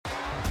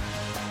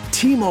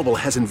T-Mobile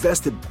has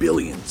invested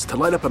billions to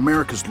light up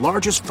America's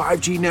largest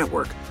 5G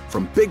network,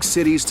 from big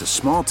cities to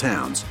small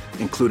towns,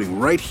 including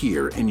right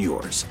here in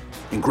yours.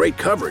 And great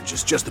coverage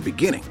is just the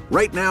beginning.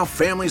 Right now,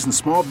 families and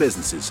small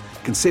businesses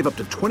can save up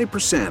to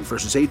 20%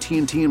 versus AT&T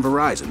and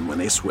Verizon when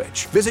they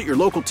switch. Visit your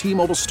local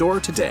T-Mobile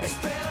store today.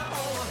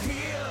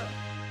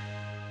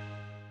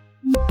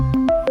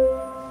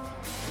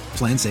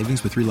 Plan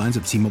savings with 3 lines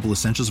of T-Mobile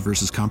Essentials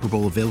versus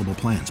comparable available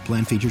plans.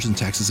 Plan features and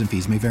taxes and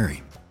fees may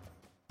vary.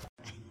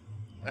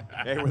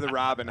 Hey, we're the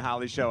Rob and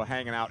Holly Show,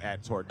 hanging out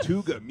at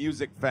Tortuga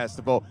Music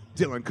Festival.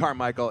 Dillon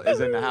Carmichael is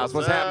in the house.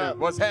 What's happening?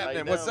 What's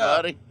happening? What's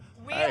up, buddy?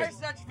 We are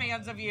such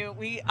fans of you.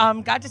 We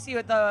got to see you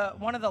at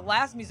one of the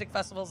last music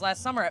festivals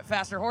last summer at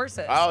Faster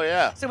Horses. Oh,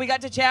 yeah. So we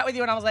got to chat with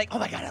you, and I was like, oh,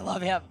 my God, I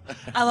love him.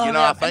 I love him.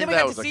 I think and then we that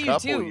got was to see a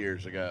couple you too.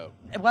 years ago.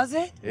 Was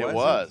it? It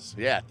was,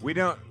 yeah. We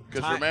don't.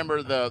 Because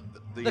remember the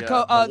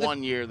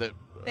 1 year that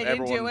they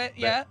didn't do it,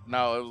 yeah?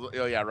 No, it was,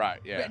 oh, yeah,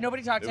 right, yeah.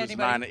 Nobody talked to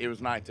anybody. It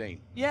was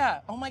 19. Yeah.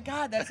 Oh, my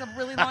God, that's a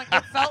really long,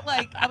 it felt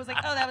like, I was like,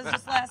 oh, that was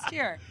just last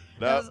year.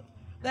 No.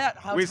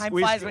 How time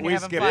flies when you're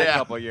having fun. We skipped a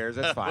couple years.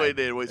 It's fine. We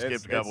did. We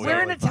skipped a couple years.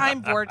 We're in a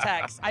time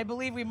vortex. I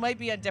believe we might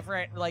be in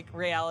different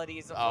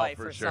realities of life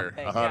for or sure.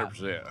 something.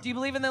 100%. Yeah. Do you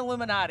believe in the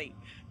Illuminati?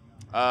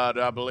 Do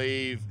I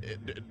believe?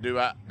 Do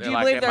I? Do you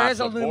believe there is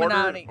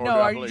Illuminati? No,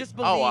 are you just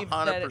believe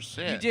 100%.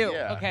 that you do?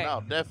 Yeah, okay.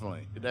 No,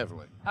 definitely.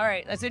 All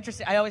right, that's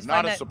interesting. I always not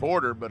find a that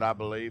supporter, but I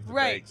believe that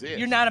they exist.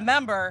 You're not a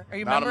member. Are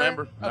you not a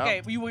member? No. Okay,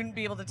 well, you wouldn't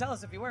be able to tell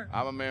us if you were.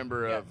 I'm a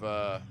member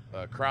of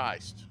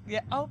Christ. Yeah.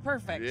 Oh,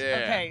 perfect.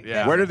 Yeah. Okay.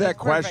 Yeah. Where did that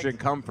question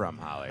come from,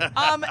 Holly?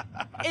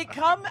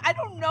 I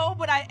don't know,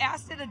 but I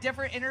asked in a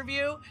different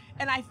interview,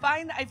 and I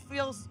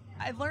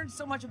learned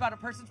so much about a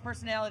person's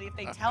personality. If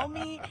they tell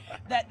me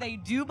that they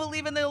do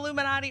believe in the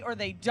Illuminati or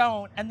they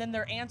don't, and then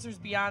their answers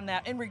beyond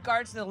that in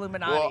regards to the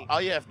Illuminati. Well,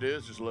 all you have to do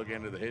is just look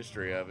into the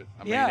history of it.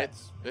 I mean,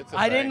 it's a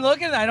I didn't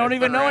look at it. I don't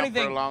even know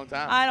anything. For a long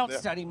time. I don't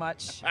study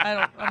much.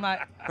 I'm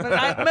not.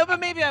 But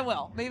maybe I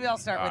will. Maybe I'll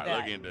start with that.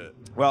 Look into it.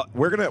 Well,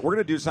 we're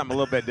gonna do something a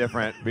little bit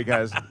different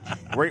because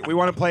we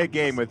want to play a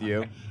game with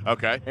you.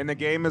 Okay. And the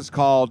game is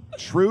called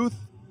Truth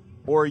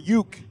or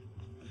Uke.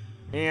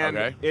 And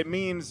okay. It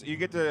means you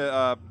get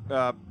to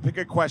pick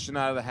a question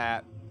out of the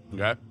hat.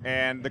 Okay.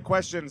 And the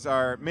questions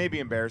are maybe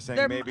embarrassing,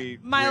 They're maybe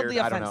mildly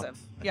weird, offensive.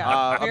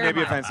 Yeah.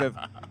 Maybe mild. offensive.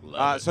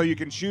 So you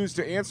can choose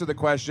to answer the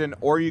question,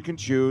 or you can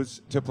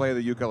choose to play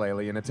the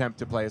ukulele and attempt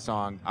to play a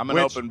song. I'm an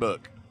open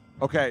book.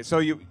 Okay. So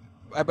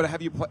but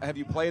have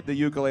you played the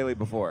ukulele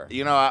before?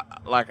 You know,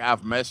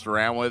 I've messed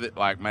around with it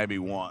like maybe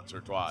once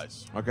or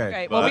twice.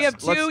 Okay. Well, we have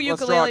two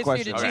ukuleles for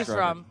you to choose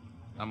from.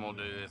 I'm gonna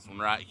do this one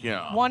right here.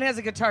 One has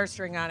a guitar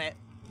string on it.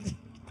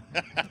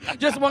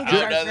 Just one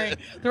guitar string.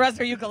 The rest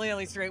are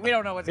ukulele string. We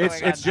don't know what's going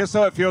on. It's just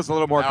so it feels a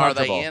little more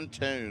comfortable. Are they in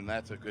tune?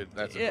 That's a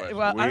question.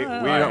 Well, we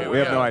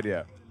have no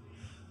idea.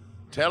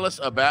 Tell us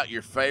about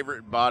your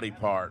favorite body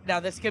part. Now,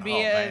 this could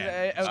be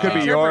this could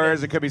be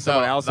yours. It could be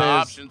someone else's. The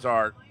options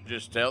are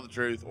just tell the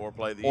truth or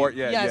play the ukulele.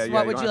 Yes,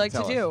 what would you like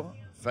to do?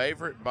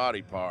 Favorite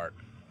body part.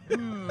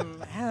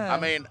 I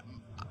mean,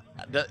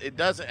 it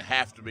doesn't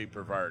have to be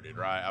perverted,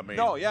 right? I mean,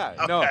 no, it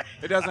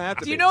doesn't have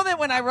to be. Do you know that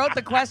when I wrote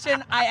the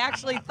question, I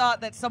actually thought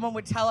that someone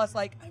would tell us,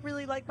 like, I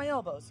really like my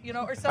elbows,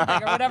 or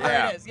something, or whatever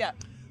it is. Yeah.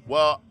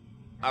 Well,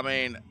 I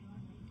mean,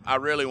 I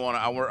really want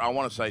to. I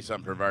want to say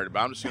something perverted,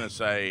 but I'm just going to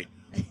say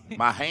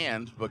my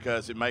hand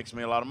because it makes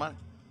me a lot of money.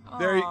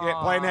 There you go,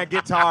 playing that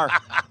guitar.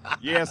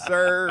 Yes,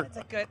 sir.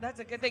 That's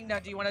a good thing. Now,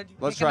 do you want to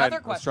Let's pick try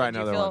another question? Let's try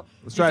another one.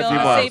 Let's try a few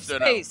more. Safe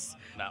space.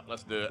 No,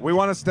 let's do it. We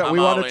want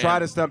to try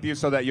to stump you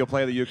so that you'll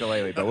play the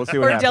ukulele, but we'll see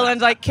what happens. Or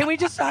Dylan's like, can we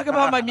just talk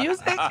about my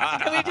music?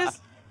 Can we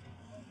just?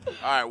 All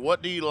right.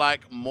 What do you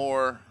like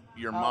more,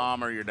 your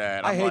mom or your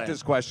dad? I hate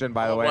this question,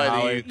 by the way,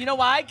 Holly. You know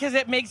why? Because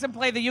it makes him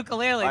play the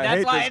ukulele.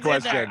 That's why it's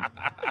in there.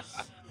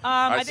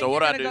 I think you're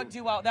going to go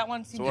do well. That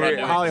one seems to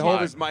be Holly,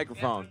 hold his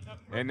microphone.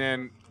 And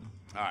then.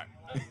 All right.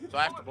 So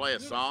I have to play a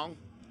song?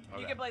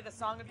 You can play the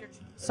song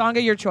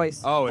of your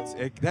choice. Oh,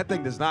 that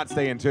thing does not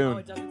stay in tune. No,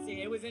 it doesn't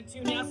stay. It was in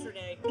tune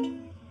yesterday.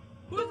 Who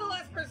was the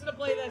last person to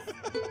play this?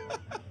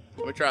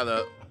 We try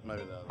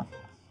maybe the other.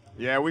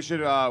 Yeah, we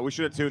should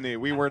have tuned the.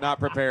 We were not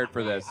prepared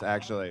for this,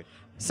 actually.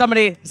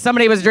 Somebody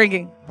was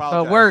drinking.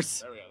 Apologize. Oh,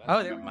 worse.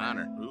 That's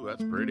minor. Ooh,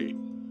 that's pretty.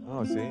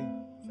 Oh, see.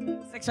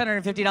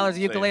 $650 a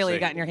ukulele you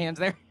got in your hands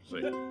there. See.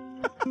 See,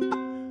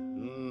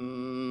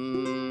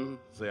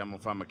 I'm gonna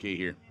find my key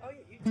here.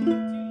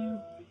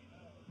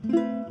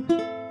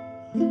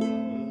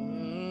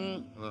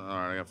 All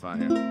right, I gotta find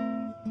here.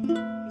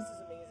 This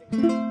is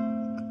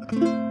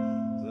amazing.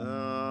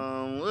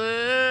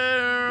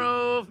 Somewhere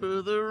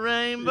over the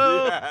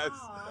rainbow. Yes.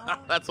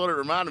 That's what it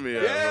reminded me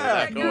of.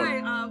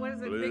 Yeah. What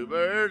is it?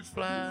 Bluebirds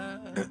fly.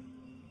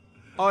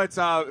 Oh, it's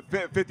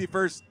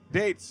 51st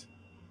Dates.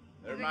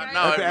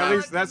 At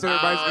least that's what it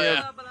reminds me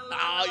of.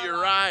 Oh, you're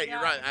right.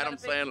 You're right. Adam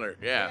Sandler.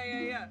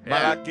 Yeah.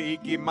 Malaka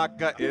iki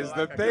maka is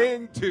the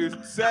thing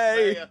to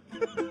say. All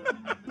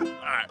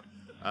right.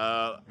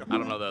 I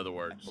don't know the other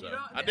words. So.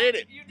 I did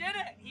it. You did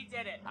it. He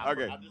did it.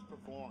 Okay. I just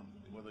performed.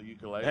 With a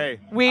ukulele. Hey,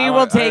 We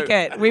will take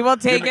it. We will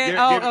take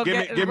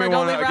it. Give me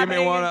one up. Give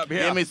me one up.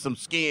 Yeah. Give me some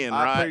skin,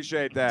 I right?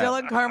 appreciate that.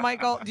 Dillon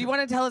Carmichael, do you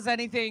want to tell us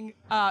anything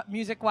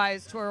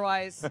music-wise,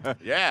 tour-wise?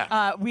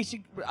 Yeah. We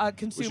should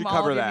consume should all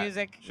cover of your that.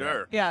 music.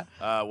 Sure. Yeah.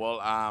 Well,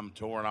 I'm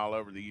touring all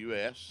over the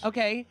U.S.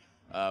 Okay.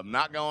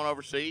 Not going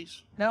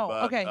overseas. No,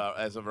 but, okay.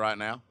 As of right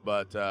now.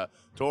 But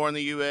touring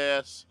the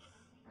U.S.,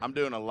 I'm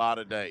doing a lot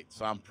of dates.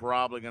 So I'm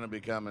probably going to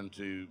be coming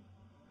to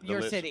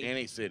Your city.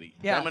 Any city.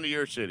 Yeah. Coming to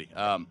your city.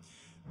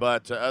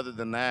 But other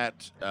than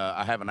that,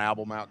 I have an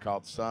album out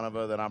called Son of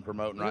a that I'm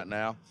promoting right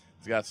now.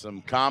 It's got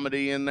some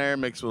comedy in there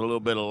mixed with a little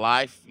bit of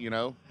life,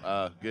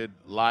 good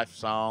life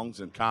songs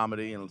and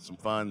comedy and some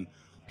fun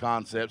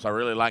concepts. I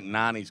really like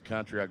 90s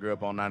country. I grew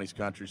up on 90s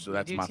country, so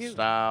that's my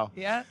style.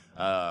 Yeah.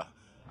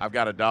 I've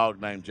got a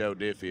dog named Joe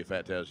Diffie, if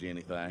that tells you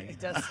anything.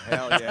 It does.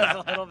 Hell yeah. It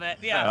does a little bit.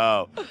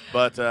 Yeah.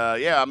 But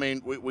I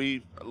mean,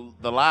 we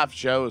the live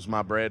show is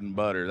my bread and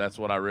butter. That's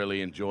what I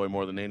really enjoy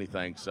more than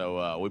anything.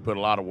 So we put a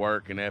lot of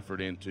work and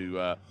effort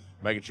into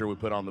making sure we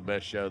put on the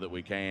best show that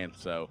we can.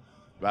 So,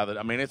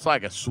 it's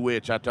like a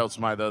switch. I told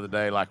somebody the other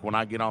day, like when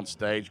I get on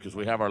stage, because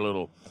we have our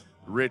little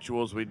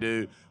rituals we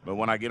do, but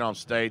when I get on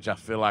stage, I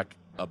feel like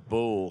a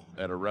bull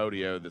at a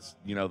rodeo that's,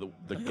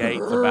 the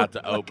gate's about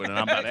to open and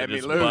I'm about to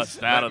just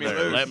bust out of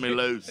there. Let me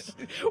loose.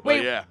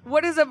 Wait, yeah.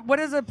 What is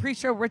a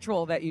pre-show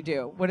ritual that you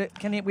do?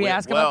 Can we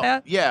ask about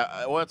that?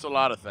 Yeah, well, it's a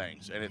lot of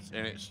things, and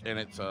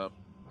it's a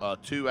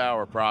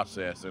 2-hour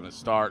process, and it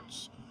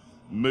starts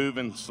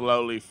moving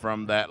slowly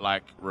from that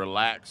like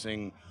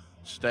relaxing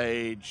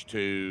stage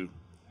to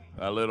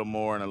a little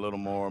more and a little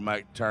more.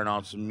 Turn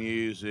on some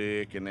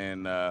music, and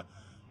then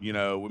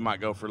we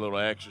might go for a little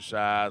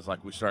exercise,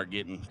 like we start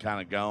getting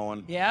kind of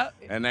going. Yeah.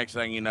 And next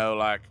thing you know,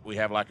 like we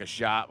have like a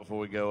shot before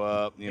we go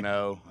up,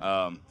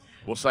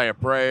 we'll say a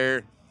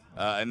prayer.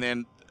 And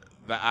then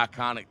the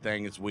iconic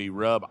thing is we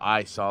rub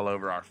ice all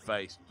over our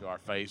face so our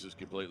face is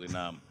completely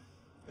numb.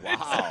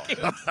 Wow.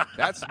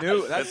 That's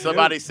new.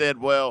 Somebody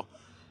said, well,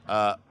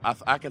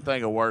 I can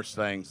think of worse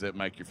things that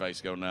make your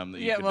face go numb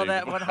that you can do.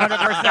 That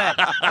 100%.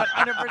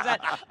 100%.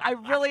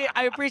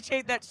 I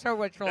appreciate that show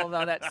ritual,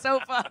 though. That's so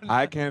fun.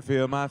 I can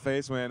feel my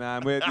face when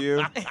I'm with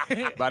you,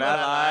 but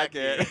I like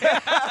it.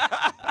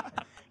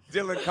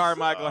 Dillon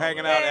Carmichael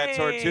hanging out at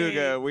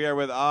Tortuga. We are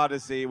with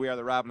Audacy. We are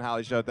the Rob and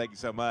Holly Show. Thank you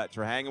so much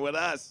for hanging with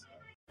us.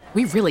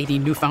 We really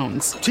need new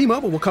phones.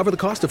 T-Mobile will cover the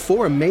cost of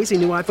 4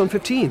 amazing new iPhone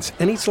 15s,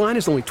 and each line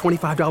is only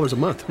 $25 a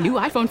month. New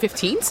iPhone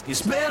 15s?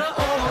 It's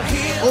better over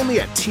here.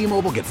 Only at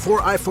T-Mobile, get 4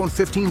 iPhone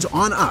 15s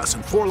on us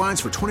and 4 lines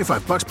for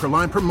 $25 per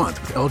line per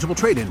month with eligible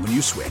trade-in when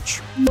you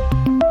switch.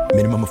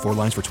 Minimum of 4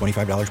 lines for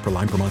 $25 per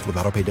line per month with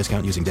autopay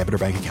discount using debit or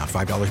bank account.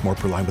 $5 more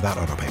per line without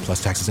autopay,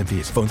 plus taxes and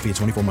fees. Phone fee at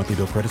 24 monthly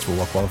bill credits for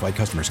well-qualified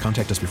customers.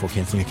 Contact us before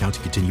canceling account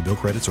to continue bill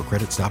credits or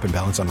credit stop and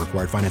balance on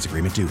required finance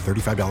agreement due.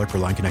 $35 per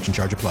line connection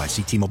charge applies.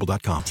 See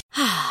T-Mobile.com.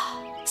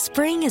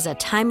 Spring is a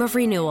time of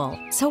renewal,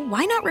 so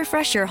why not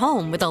refresh your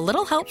home with a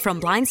little help from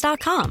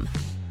Blinds.com?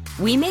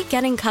 We make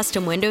getting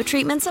custom window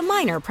treatments a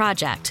minor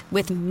project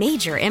with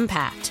major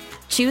impact.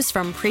 Choose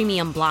from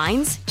premium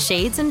blinds,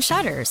 shades, and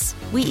shutters.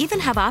 We even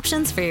have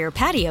options for your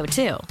patio,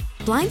 too.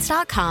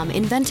 Blinds.com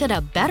invented a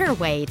better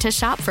way to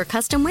shop for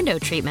custom window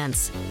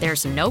treatments.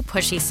 There's no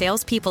pushy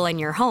salespeople in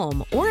your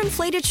home or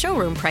inflated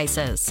showroom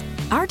prices.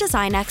 Our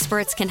design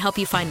experts can help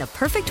you find the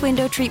perfect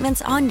window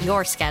treatments on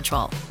your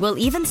schedule. We'll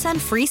even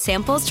send free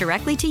samples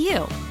directly to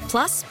you.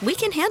 Plus, we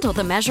can handle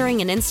the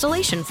measuring and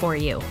installation for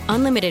you.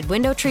 Unlimited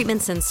window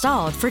treatments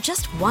installed for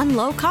just one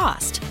low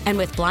cost. And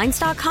with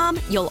Blinds.com,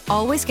 you'll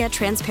always get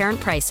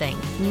transparent pricing.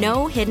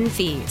 No hidden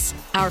fees.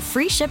 Our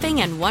free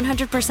shipping and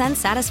 100%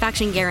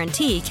 satisfaction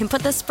guarantee can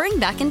put the spring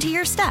back into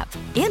your step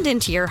and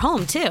into your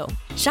home, too.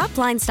 Shop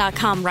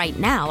Blinds.com right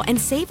now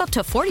and save up to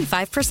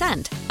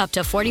 45%. Up to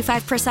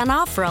 45%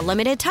 off for a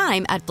limited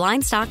time at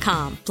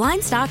Blinds.com.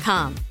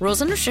 Blinds.com.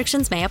 Rules and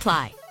restrictions may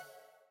apply.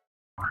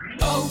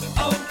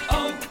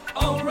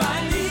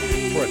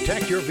 O'Reilly.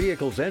 Protect your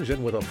vehicle's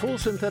engine with a full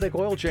synthetic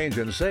oil change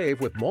and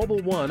save with Mobile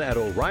One at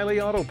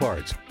O'Reilly Auto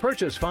Parts.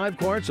 Purchase 5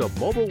 quarts of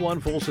Mobile One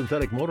full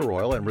synthetic motor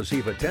oil and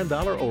receive a $10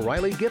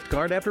 O'Reilly gift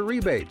card after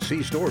rebate.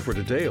 See store for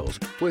details.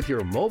 With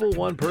your Mobile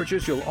One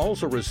purchase, you'll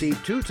also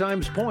receive 2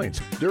 times points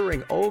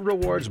during O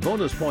Rewards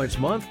Bonus Points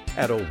Month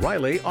at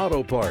O'Reilly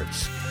Auto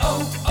Parts.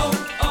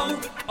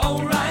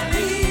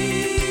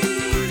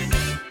 O'Reilly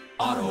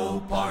Auto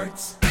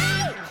Parts.